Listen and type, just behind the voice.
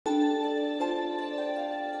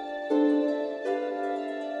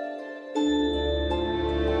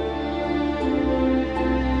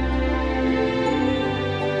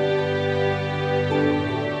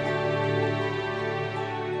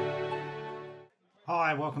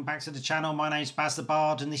Hi, welcome back to the channel. My name's Baz the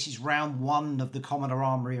Bard and this is round one of the Commoner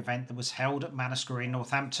Armoury event that was held at Manascrew in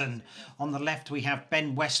Northampton. On the left we have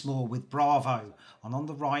Ben Westmore with Bravo and on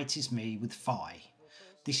the right is me with Phi.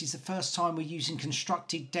 This is the first time we're using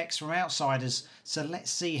constructed decks from outsiders, so let's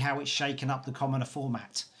see how it's shaken up the Commoner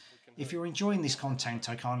format. If you're enjoying this content,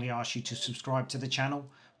 I kindly ask you to subscribe to the channel.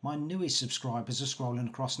 My newest subscribers are scrolling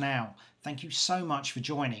across now. Thank you so much for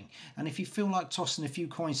joining. And if you feel like tossing a few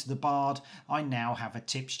coins to the Bard, I now have a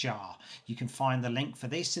tips jar. You can find the link for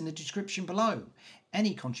this in the description below.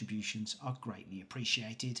 Any contributions are greatly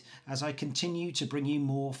appreciated as I continue to bring you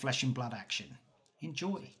more flesh and blood action.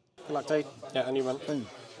 Enjoy. Good luck, dude. Yeah, and you went. Boom.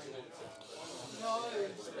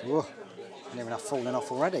 Whoa. Near enough falling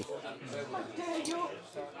off already.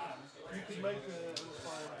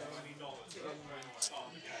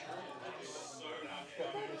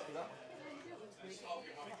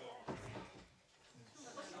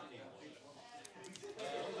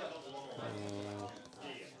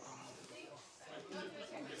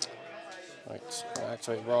 Right, I'll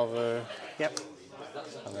activate Bravo. Yep.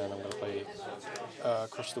 And then I'm going to play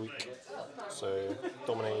Crush the Weak. So,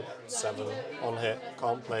 Dominate 7 on hit.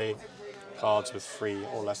 Can't play cards with 3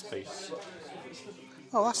 or less base.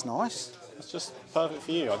 Oh, that's nice. That's just perfect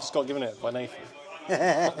for you. I just got given it by Nathan.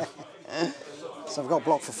 So I've got a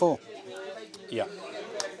block for 4. Yeah.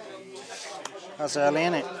 That's early,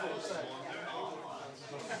 isn't it?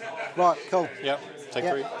 Right, cool. Yep, take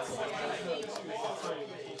Yep. 3.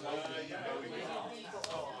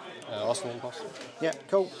 Arsenal and pass. Yeah,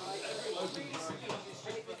 cool.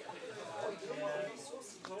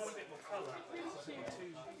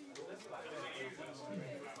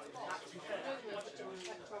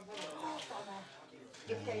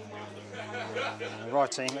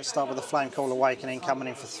 Right team, let's start with the Flame Call Awakening coming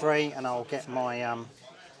in for 3 and I'll get my, oh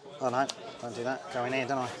no, don't do that, go in here,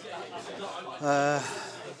 don't I?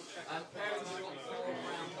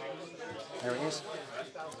 There it is.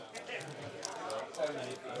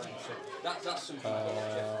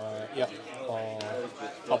 Yeah,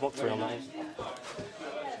 I'll block 3 on that one.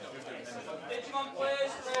 Digimon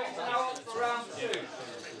players preparing to now up for round 2.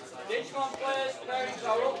 Digimon players preparing to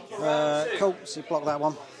now up for round 2. Cool, so you block that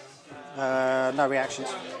one. No reactions.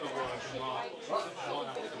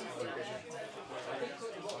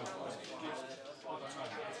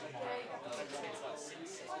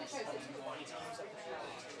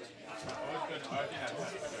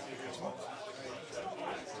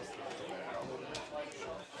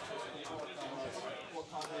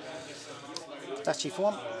 That's you for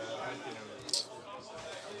 1.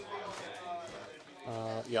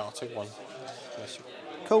 Yeah, I'll take 1. Yes.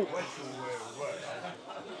 Cool.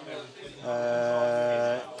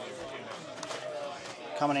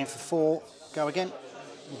 Coming in for 4. Go again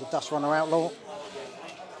with the Dust Runner Outlaw.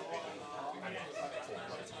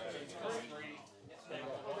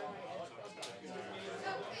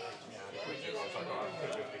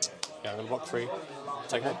 Yeah, I'm going to block 3.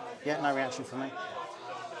 Take 1. Yeah, no reaction from me.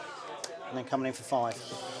 And then coming in for 5.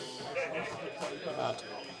 Bad.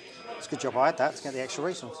 It's a good job I had that to get the extra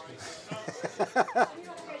resource.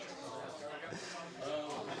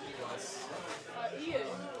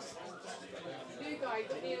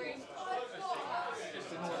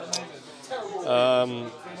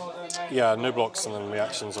 Yeah, no blocks and then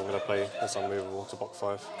reactions I'm going to play as unmovable to block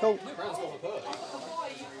 5. Cool.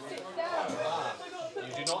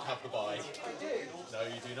 You do not have the buy. No,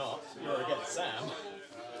 you do not. You're against Sam.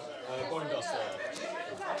 Bone Duster.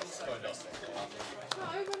 Bone Duster.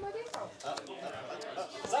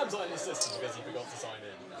 Sam's not in the system because he forgot to sign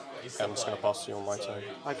in. I'm just going to pass you on my turn.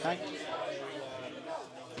 Okay.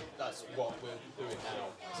 That's what we're doing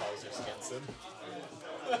now, so I was just against him.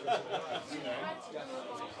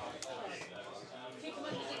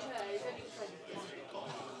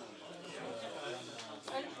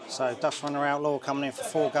 So Dust Runner Outlaw coming in for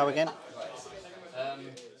 4. Go again.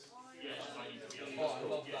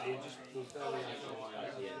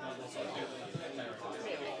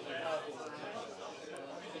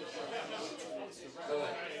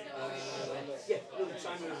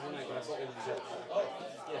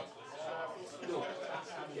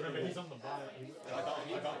 Remember, he's on the bar. I can't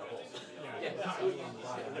recall.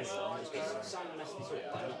 Simon messed this up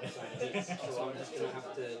by not signing it, so I'm just going to have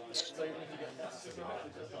to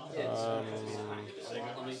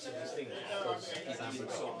on each of these things because Sam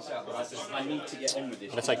would sort this out. But I need to get on with this.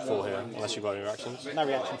 I'm going to take 4 here, unless you've got any reactions. No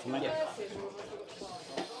reaction from me.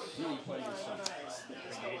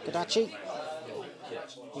 Gadachi.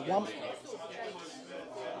 You 1.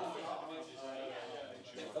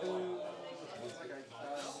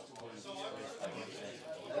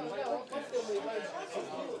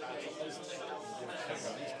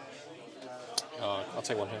 I'll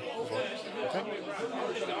take one here as well. Okay.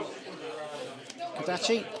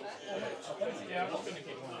 Kodachi.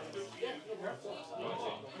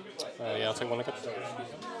 Yeah, I'll take one again.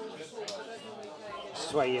 This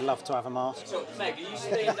is where you love to have a mask. So, Meg, are you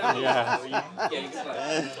staying down? Yeah. Or are you getting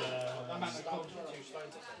close?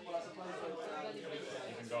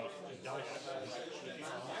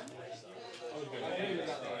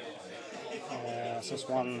 So this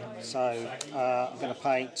one. So I'm going to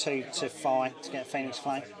pay 2 to 5 to get a Phoenix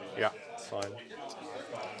Flame. Yeah, fine.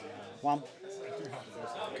 1.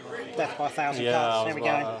 Death by 1,000 Yeah, cuts. I Here was we go.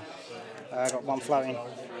 about, Got 1 floating.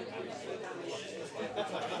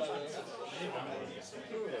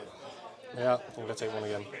 yeah, I'm going to take one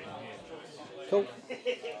again. Cool. I'm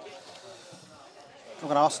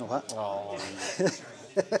going to Arsenal that. Oh,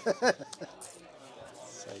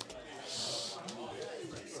 sake.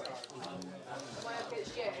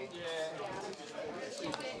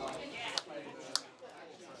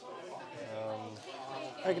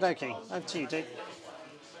 Okie dokie. Over to you, dude.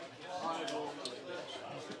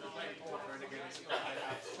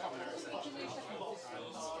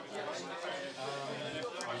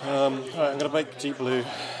 Alright, I'm going to make deep blue.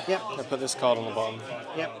 Yep. I'll put this card on the bottom.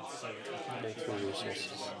 Yep. Make 3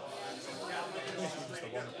 resources.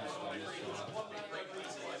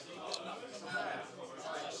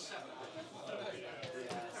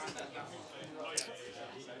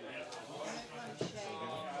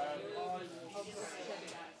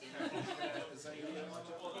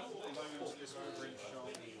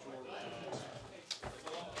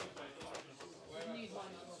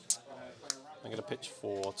 I'm going to pitch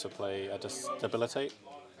 4 to play a debilitate.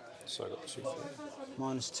 So I got 2 for it.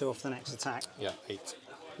 -2 off the next attack. Yeah, 8.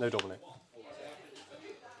 No dominate.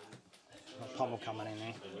 Got Pummel coming in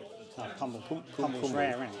here. No, Pummel's Pummel.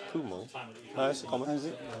 rare, isn't it? Pummel. No, it's a common. Oh, is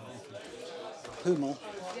it? Pummel.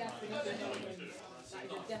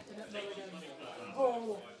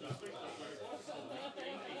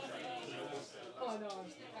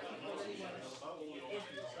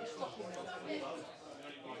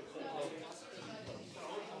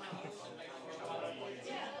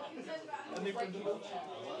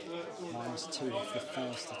 -2 off the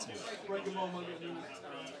first attack.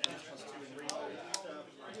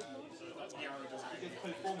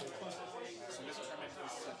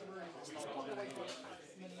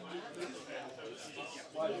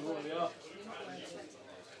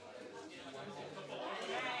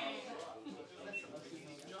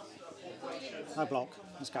 No block.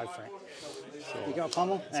 Let's go for it. Sure. You got a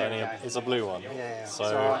Pummel? It's There only we go. it's a blue one. Yeah, So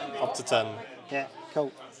it's alright. up to 10. Yeah,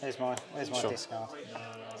 cool. There's my Sure. discard.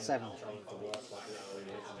 7. I'm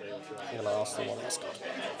going to ask the one that's got.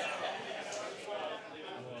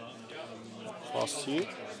 Pass to you.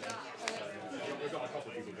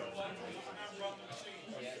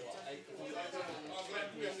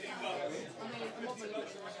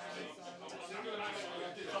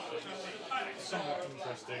 Somewhat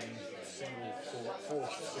interesting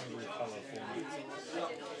forced single colour format.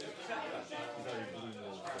 Very blue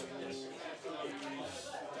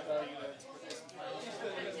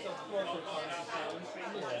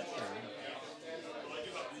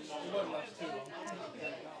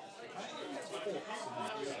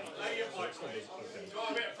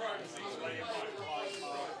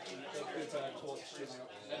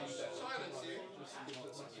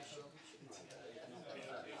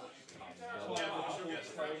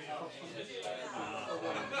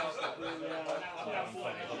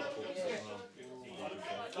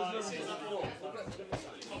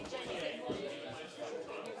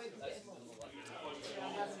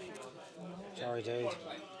Sorry, dude.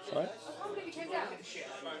 Right?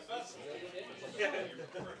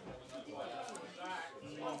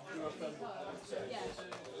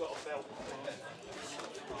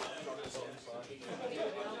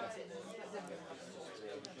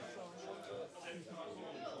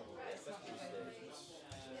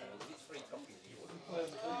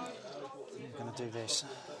 I'm going to do this.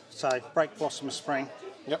 So, break Blossom of Spring.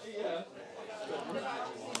 Yep.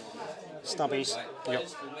 Stubbies. Yep.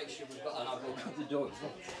 We'll make sure we've got an outlook at the door.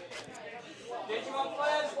 Digimon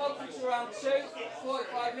players, welcome to round 2.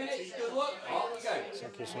 45 minutes, good luck. On we go. So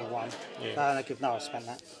it gives me 1. Yeah. No, I spent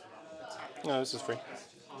that. No, this is free.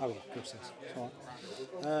 Oh, yeah, good sense. All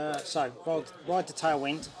right. So, ride the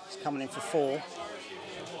Tailwind. It's coming in for 4.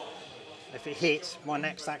 If it hits, my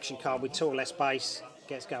next action card with 2 or less base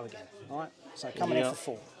gets go again. All right. So coming in for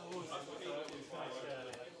 4.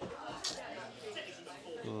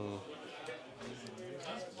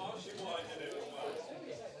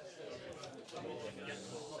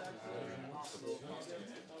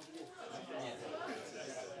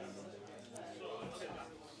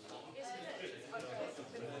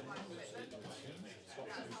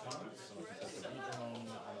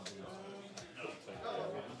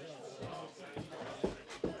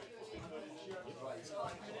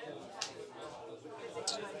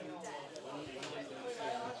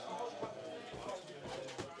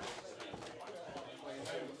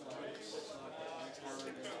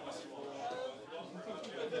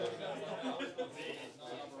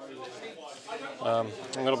 I'm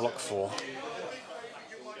going to block 4.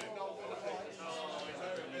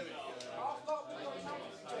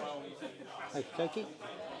 Okie dokie.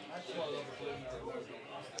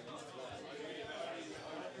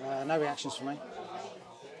 No reactions from me.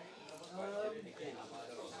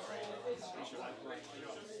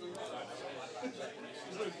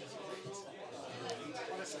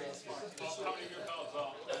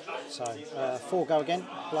 So 4 go again.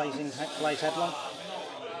 Blaze headline.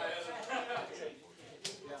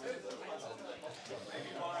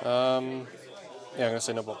 Yeah, I'm going to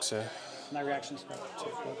say no blocks here. No reactions.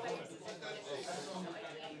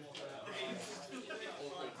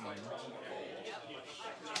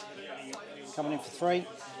 Coming in for 3.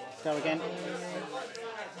 Go again.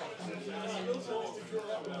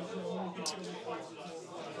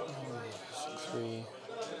 Three.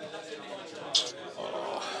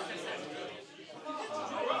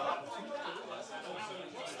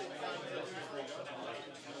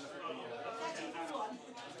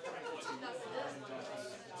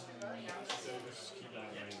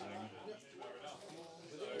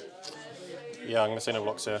 Yeah, I'm going to say no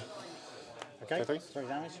blocks here. Okay, Okay, 3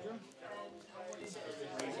 damage.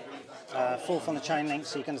 4th on the chain link,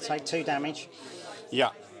 so you're going to take 2 damage,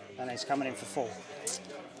 Yeah. and it's coming in for 4.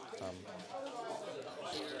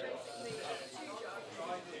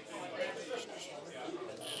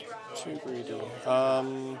 Too greedy.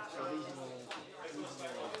 I'm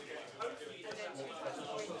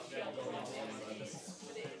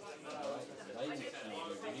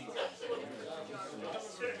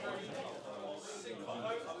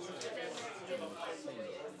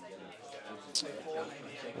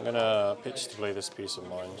gonna pitch to play this piece of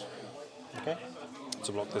mind Okay,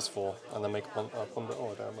 to block this 4 and then make a ponder.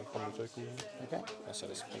 Oh, I don't have my ponder token. okay, I said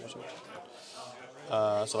it's a ponder token.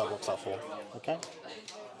 So that blocks that 4. okay.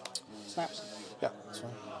 Snaps. Yeah, that's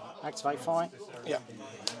fine. Activate fight. Yeah.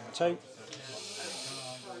 2.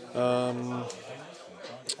 Oh,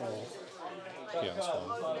 yeah, that's fine.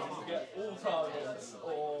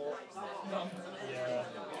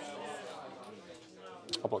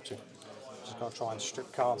 I'll block 2. Just got to try and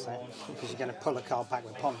strip cards there, because you're going to pull a card back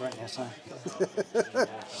with ponder, aren't you? So.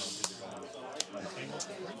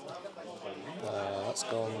 That's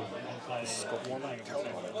gone. This has got 1.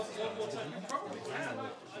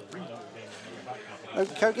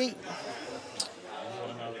 Okie dokie.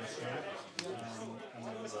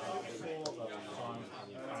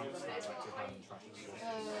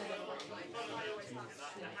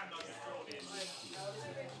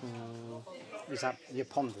 Is that your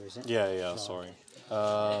ponder, is it? Yeah, yeah, sorry.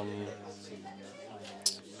 12.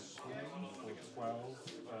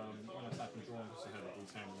 When attacking drawn, just ahead of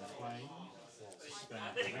the 10 in play. Spend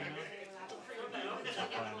the arena.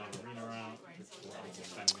 Play another arena out.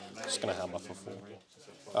 Just going to hammer for 4.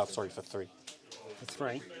 Oh, sorry, for 3. For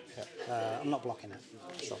 3? Yeah. I'm not blocking it.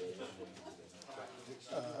 Sure.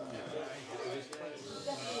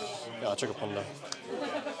 Yeah, I'll check a ponder.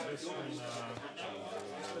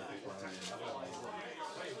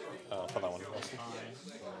 For that one. Awesome.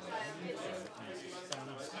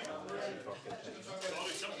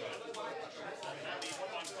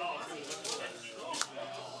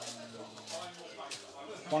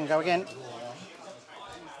 One go again.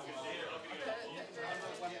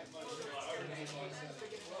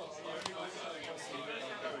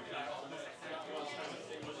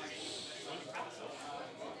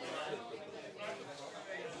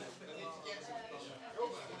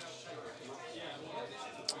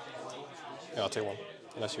 Yeah, I'll take 1.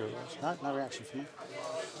 Unless you're... No, no reaction from me.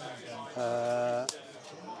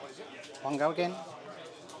 One go again.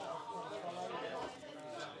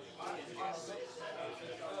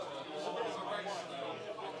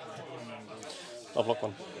 I'll block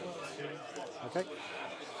 1. Okay.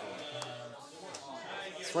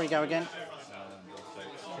 3 go again.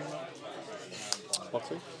 Block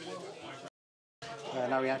 3.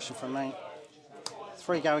 No reaction from me.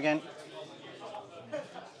 3 go again.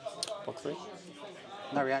 Block 3.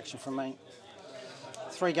 No reaction from me.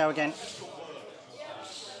 3 go again.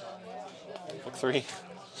 Block 3.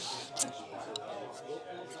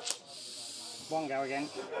 1 go again.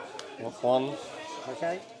 Block 1.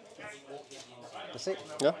 Okay. That's it.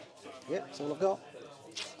 Yeah. Yep, that's all I've got.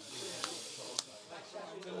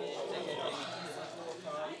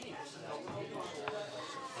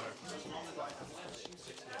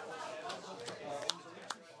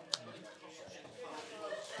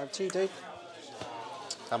 Over to you, dude.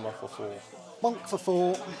 Hammer for 4. Bonk for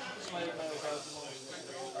 4.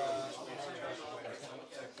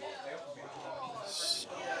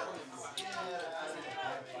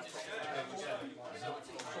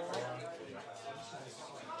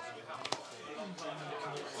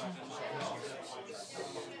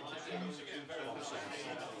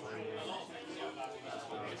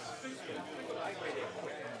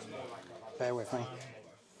 Bear with me.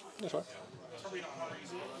 That's right.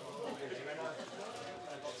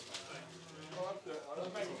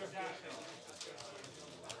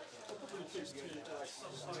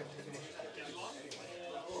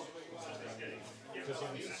 Because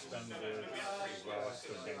I'm suspended as well, I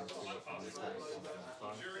still getting to the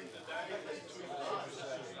fun.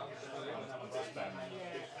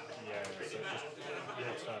 Yeah, so it's just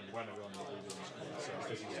your turn when everyone is leaving the screen, so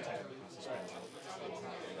because he's technically suspended.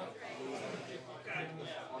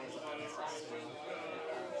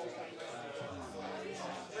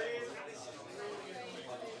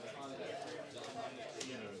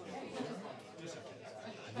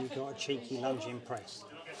 Have you got a cheeky lunging press?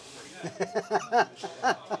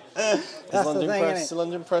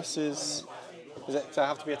 Lunging press is it? Does it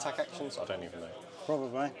have to be attack actions? I don't even know.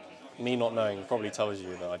 Probably. Me not knowing probably tells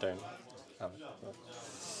you that I don't have it.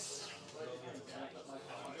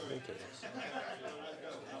 I think it is.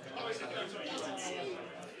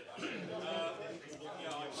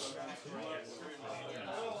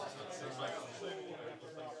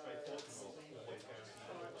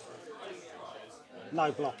 No,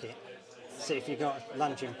 block it. See if you got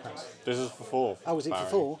lunging press. This is for 4. Oh, was it Barry. for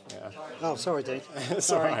 4? Yeah. Oh, sorry, dude. It's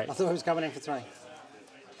Sorry, alright. I thought it was coming in for 3.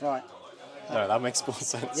 Right. No, that makes more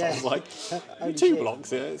sense. Yeah. I was like, Holy 2 shit. blocks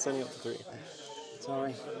here, it's only up to 3.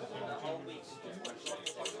 Sorry.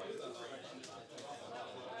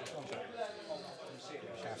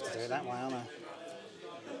 I have to do it that way, aren't I?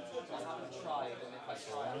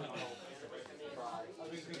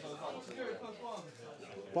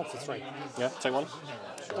 What for 3? Yeah, take 1.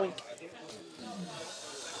 Doink.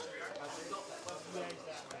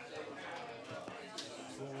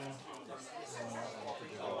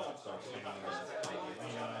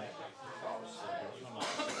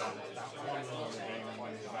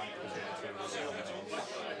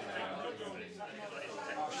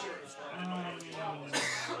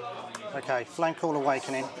 Okay, Flame Call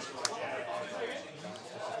Awakening.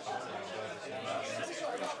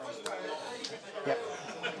 Yep.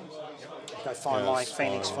 Go find Yeah, my it's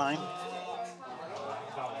Phoenix fine. Flame.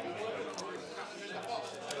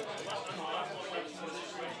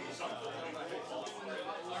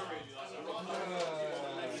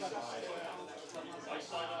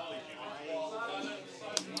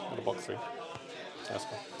 Got a box 3. That's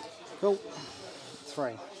fine. Cool.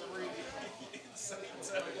 3.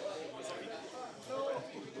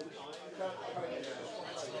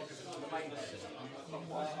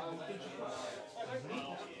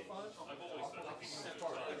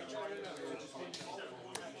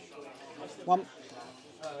 One.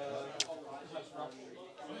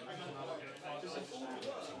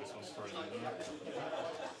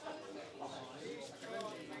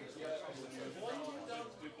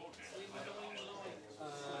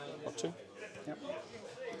 Box 2. Yep.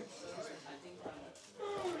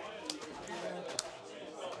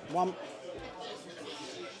 1.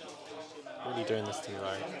 What are you doing this to me,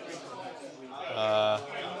 Larry?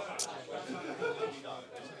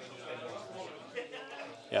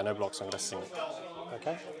 Yeah, no blocks, I'm going to sink.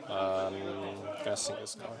 Okay. Going to sink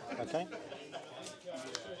this guy. Okay.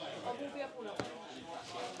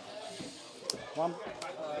 1.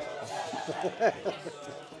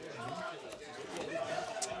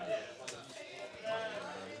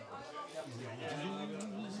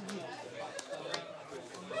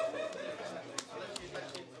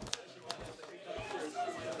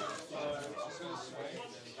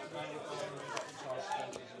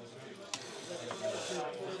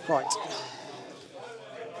 Right.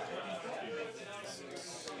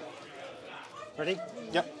 Ready?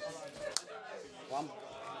 Yep. 1.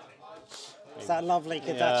 Is that lovely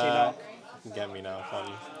Kadachi Yeah, lock? you can get me now, can't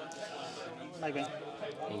you? Maybe.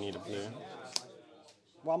 You need a blue.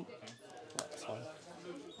 1. That's fine.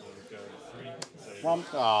 1.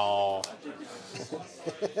 Oh,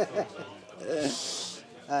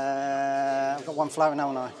 I've got 1 floating,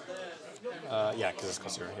 haven't I? yeah, because it's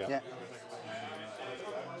cost 0. Yeah. Yeah.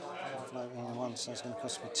 Floating 1, so it's going to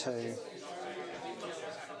cost me 2.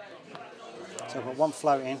 So I've got 1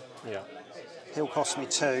 floating. Yeah. He'll cost me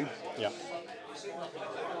 2. Yeah.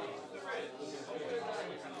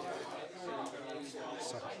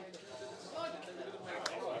 So.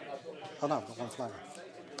 Oh no, I've got 1 floating.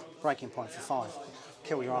 Breaking point for 5.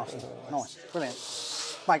 Kill your arse. Nice. Brilliant.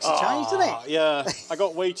 Makes a change, doesn't it? Yeah, I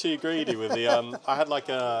got way too greedy with the. I had like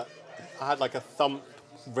a thump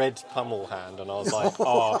red pummel hand, and I was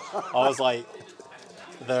like,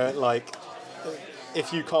 they're like,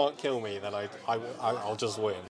 if you can't kill me, then I'll just win.